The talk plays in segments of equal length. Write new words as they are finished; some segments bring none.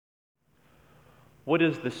What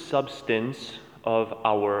is the substance of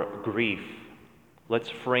our grief? Let's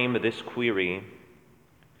frame this query.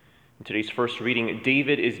 In today's first reading,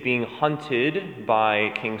 David is being hunted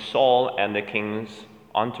by King Saul and the king's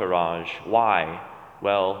entourage. Why?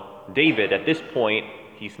 Well, David, at this point,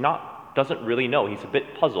 doesn't really know. He's a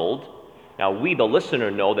bit puzzled. Now, we, the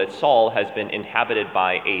listener, know that Saul has been inhabited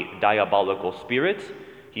by a diabolical spirit.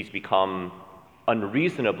 He's become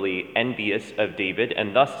unreasonably envious of David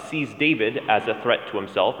and thus sees David as a threat to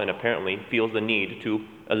himself and apparently feels the need to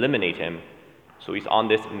eliminate him. So he's on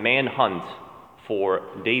this manhunt for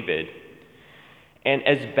David. And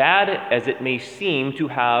as bad as it may seem to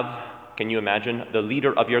have, can you imagine, the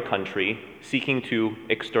leader of your country seeking to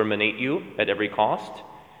exterminate you at every cost?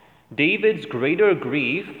 David's greater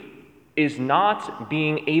grief is not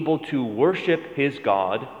being able to worship his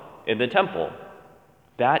God in the temple.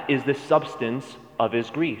 That is the substance of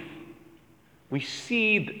his grief. We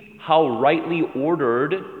see how rightly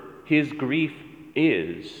ordered his grief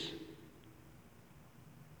is.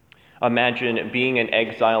 Imagine being in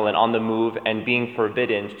exile and on the move and being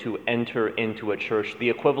forbidden to enter into a church.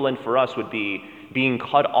 The equivalent for us would be being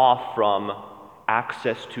cut off from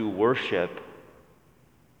access to worship.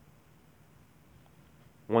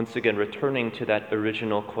 Once again, returning to that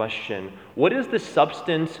original question, what is the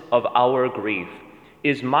substance of our grief?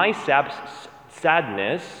 Is my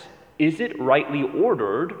sadness, is it rightly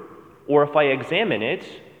ordered? Or if I examine it,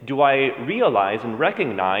 do I realize and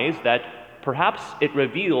recognize that perhaps it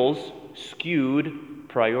reveals skewed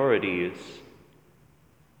priorities?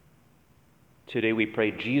 Today we pray,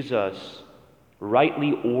 Jesus,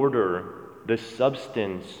 rightly order the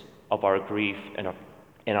substance of our grief and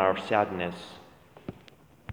our sadness.